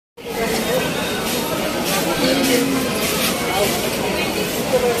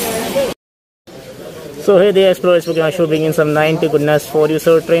So here the Explorers Pokemon show bringing some 90 goodness for you,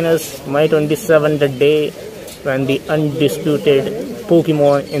 so trainers. May 27, the day when the undisputed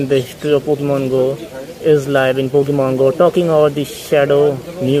Pokemon in the history of Pokemon Go is live in Pokemon Go, talking about the Shadow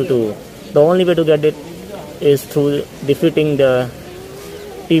Mewtwo. The only way to get it is through defeating the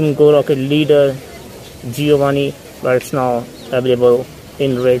Team Go Rocket leader Giovanni, but it's now available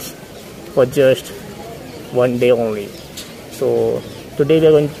in raids for just one day only. So today we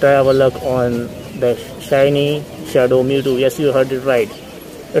are going to try our luck on the shiny Shadow Mewtwo. Yes, you heard it right.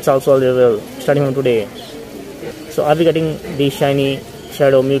 It's also available starting from today. So are we getting the shiny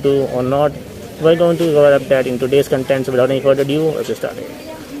Shadow Mewtwo or not? We're going to cover up that in today's content. So without any further ado, let's get started.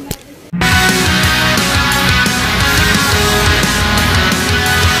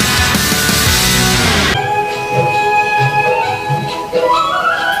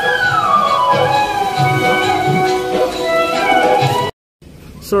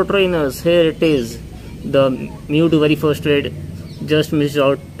 So trainers, here it is. The Mewtwo very first raid just missed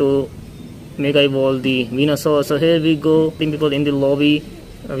out to Mega Evolve the Venusaur. So here we go, people in the lobby.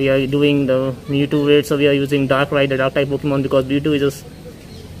 We are doing the Mewtwo raid. So we are using Darkrai, the Dark type Pokemon, because Mewtwo is a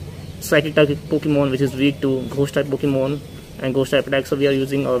Psychic type Pokemon which is weak to Ghost type Pokemon and Ghost type attack. So we are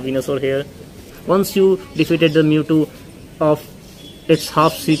using our Venusaur here. Once you defeated the Mewtwo of its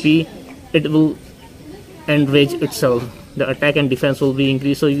half CP, it will enrage itself. The attack and defense will be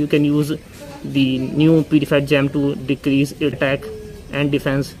increased, so you can use the new purified gem to decrease attack and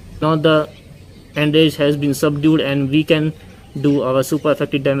defense. Now the enrage has been subdued and we can do our super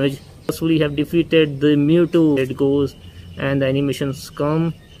effective damage. Successfully have defeated the Mewtwo. It goes and the animations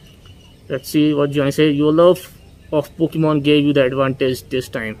come. Let's see what Johnny says. Your love of Pokemon gave you the advantage this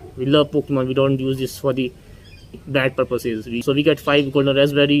time. We love Pokemon, we don't use this for the bad purposes. So we get 5 golden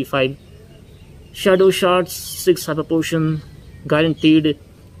raspberry, 5 shadow shards, 6 hyper potion, guaranteed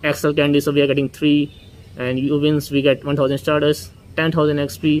XL candy, so we are getting 3, and you wins we get 1000 stardust, 10,000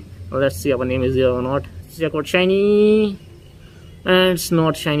 XP. Well, let's see our name is there or not. Check out shiny, and it's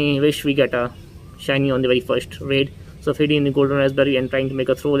not shiny. Wish we get a shiny on the very first raid. So feeding the golden raspberry and trying to make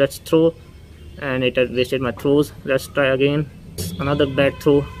a throw. Let's throw, and it had wasted my throws. Let's try again. Another bad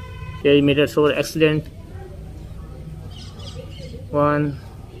throw. Here we made a throw. Excellent. 1,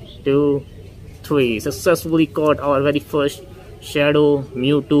 2, 3. Successfully caught our very first Shadow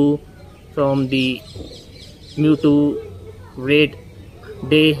Mewtwo from the Mewtwo raid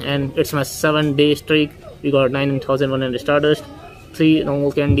day, and it's my 7-day streak. We got 9,100 stardust, 3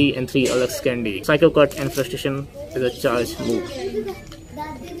 normal candy and 3 Alex candy. Psycho Cut and Frustration is a charge move.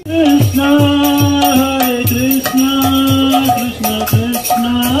 Krishna, Hare Krishna, Krishna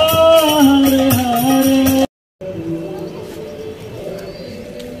Krishna, Hare Hare.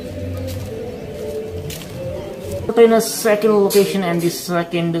 In a second location and the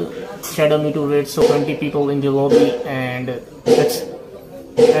second Shadow Mewtwo raid, so 20 people in the lobby, and it's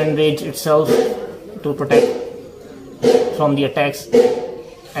enraged itself to protect from the attacks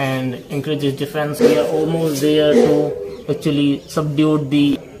and increase its defense. We are almost there to actually subdue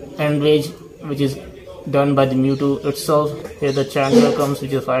the enrage which is done by the Mewtwo itself. Here the Chandler comes,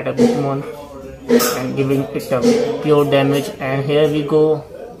 which is a fire type Pokemon, and giving it a pure damage. And here we go,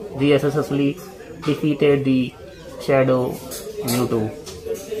 we have successfully defeated the Shadow Mewtwo,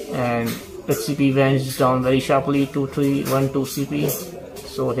 and its CP went down very sharply to 312 CP.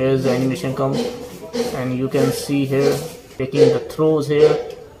 So here's the animation come, and you can see here taking the throws here.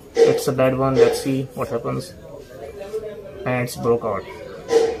 It's a bad one. Let's see what happens. And it's broke out.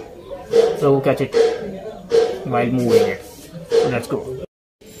 So we'll catch it while moving it. So let's go.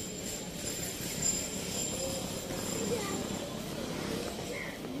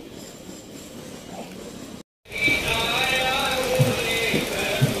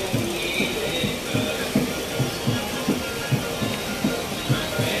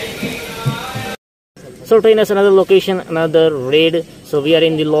 So trainers, another location, another raid. So we are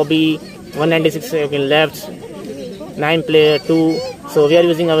in the lobby, 196 seconds left, 9 player 2. So we are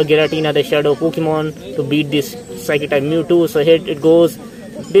using our Giratina, the Shadow Pokemon, to beat this Psychic type Mewtwo. So here it goes.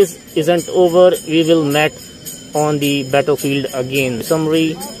 This isn't over. We will meet on the battlefield again.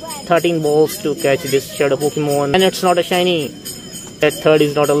 Summary: 13 balls to catch this Shadow Pokemon, and it's not a shiny. That third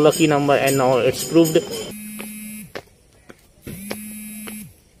is not a lucky number, and now it's proved.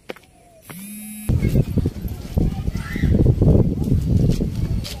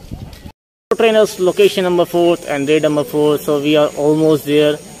 Trainers, location number 4 and raid number 4. So we are almost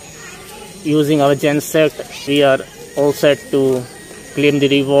there. Using our gen set, we are all set to claim the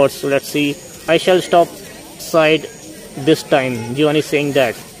rewards. So let's see. I shall stop side this time. Giovanni is saying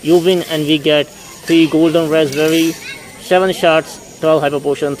that you win and we get 3 golden raspberry, 7 shards, 12 hyper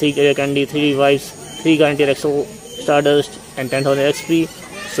potion, 3 area candy, 3 revives, 3 guaranteed XL Stardust and 10,000 XP.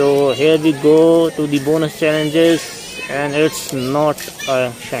 So here we go to the bonus challenges, and it's not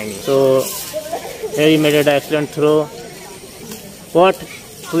a shiny. So here he made an excellent throw. What?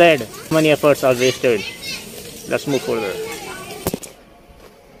 Fled. Many efforts are wasted. Let's move further.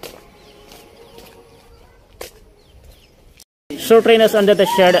 So trainers under the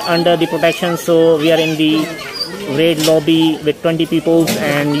shed, under the protection. So we are in the raid lobby with 20 people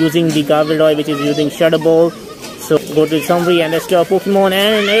and using the Garvildoy, which is using Shadow Ball. So go to the summary and rescue our Pokemon,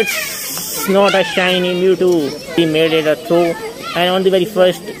 and it's not a shiny Mewtwo. We made it a throw, and on the very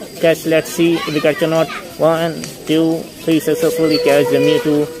first catch, let's see if we catch or not. 1, 2, 3 successfully catch the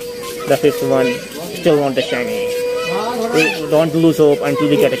Mewtwo. The 5th one, still want a shiny. We don't lose hope until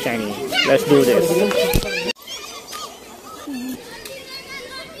we get a shiny. Let's do this.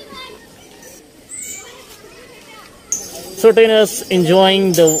 So trainers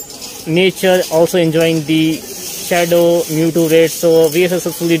enjoying the nature, also enjoying the Shadow Mewtwo raid. So we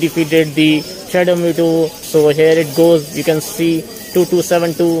successfully defeated the Shadow Mewtwo. So here it goes. You can see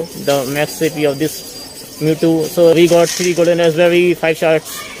 2272, the max CP of this Mewtwo. So we got 3 golden raspberry, 5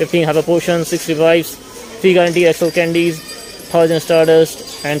 shards, 15 hyper potions, 6 revives, 3 guaranteed XL candies, 1000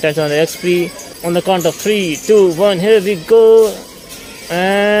 stardust, and 10,000 XP. On the count of 3, 2, 1, here we go.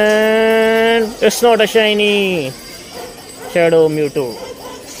 And it's not a shiny Shadow Mewtwo.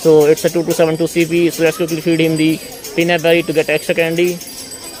 So it's a 2272 CP. So let's quickly feed him the peanut berry to get extra candy.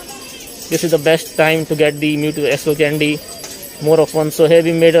 This is the best time to get the Mewtwo XL candy. More of one. So here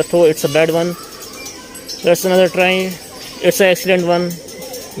we made a throw. It's a bad one. Let's another try. It's an excellent one.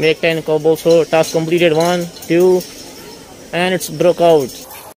 Make 10 combos. So task completed. 1, 2, and it's broke out.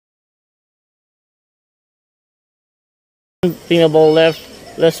 Peanut ball left.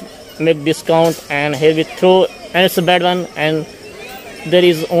 Let's make this count, and here we throw, and it's a bad one, and there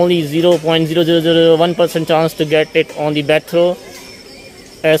is only 0.0001% chance to get it on the bad throw,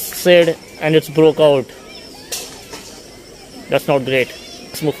 as said, and it's broke out. That's not great.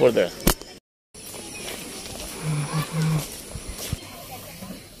 Let's move further.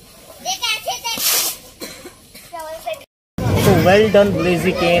 So well done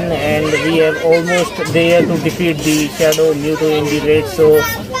Blaziken, and we have almost there to defeat the Shadow Mewtwo in the raid. So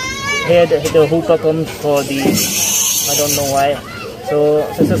here the hooper comes for the, I don't know why. So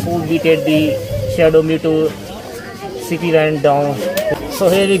successfully defeated the Shadow Mewtwo. CP went down. So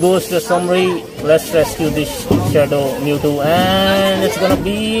here he goes to the summary. Let's rescue this Shadow Mewtwo, and it's gonna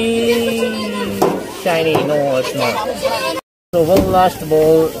be shiny. No, it's not. So one last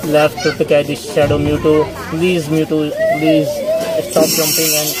ball left to catch this Shadow Mewtwo. Please Mewtwo, please stop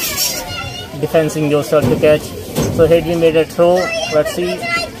jumping and defending yourself to catch. So here we made a throw. Let's see.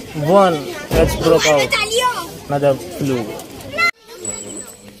 1. Let's broke out. Another flew.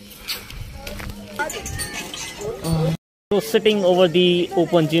 So sitting over the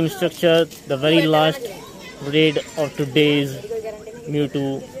open gym structure, the very last raid of today's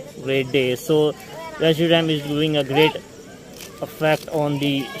Mewtwo raid day. So Reshiram is doing a great effect on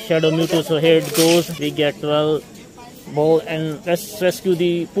the Shadow Mewtwo. So here it goes. We get 12 ball, and let's rescue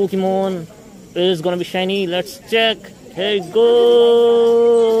the Pokemon. It is gonna be shiny. Let's check. Here it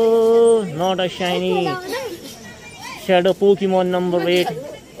goes. Not a shiny. Shadow Pokemon number 8.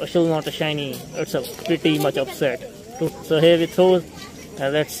 Still not a shiny. It's a pretty much upset. So here we throw,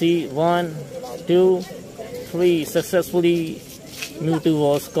 and let's see. 1, 2, 3. Successfully Mewtwo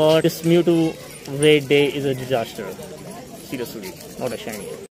was caught. This Mewtwo raid day is a disaster. Seriously, not a shiny.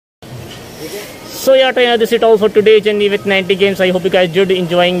 So yeah, trainer, this is all for today's journey with Niantic Games. I hope you guys did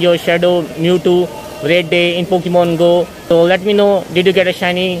enjoying your Shadow Mewtwo raid day in Pokemon Go. So let me know, did you get a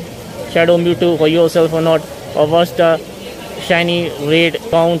shiny Shadow Mewtwo for yourself or not? Or what's the shiny raid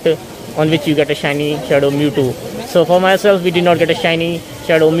count on which you get a shiny Shadow Mewtwo? So for myself, we did not get a shiny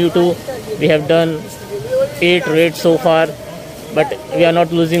Shadow Mewtwo. We have done 8 raids so far, but we are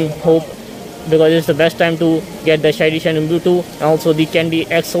not losing hope, because it's the best time to get the shiny Mewtwo, and also the Candy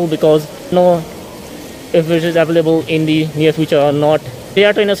XL, because no if it is available in the near future or not.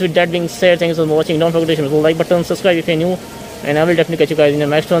 Yeah, trainers, with that being said, thanks for watching. Don't forget to hit the like button, subscribe if you're new, and I will definitely catch you guys in the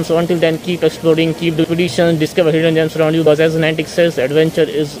next one. So until then, keep exploring, keep the predictions, discover hidden gems around you, because as Niantic says, adventure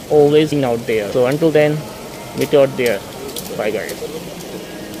is always out there. So until then, meet you out there. Bye guys.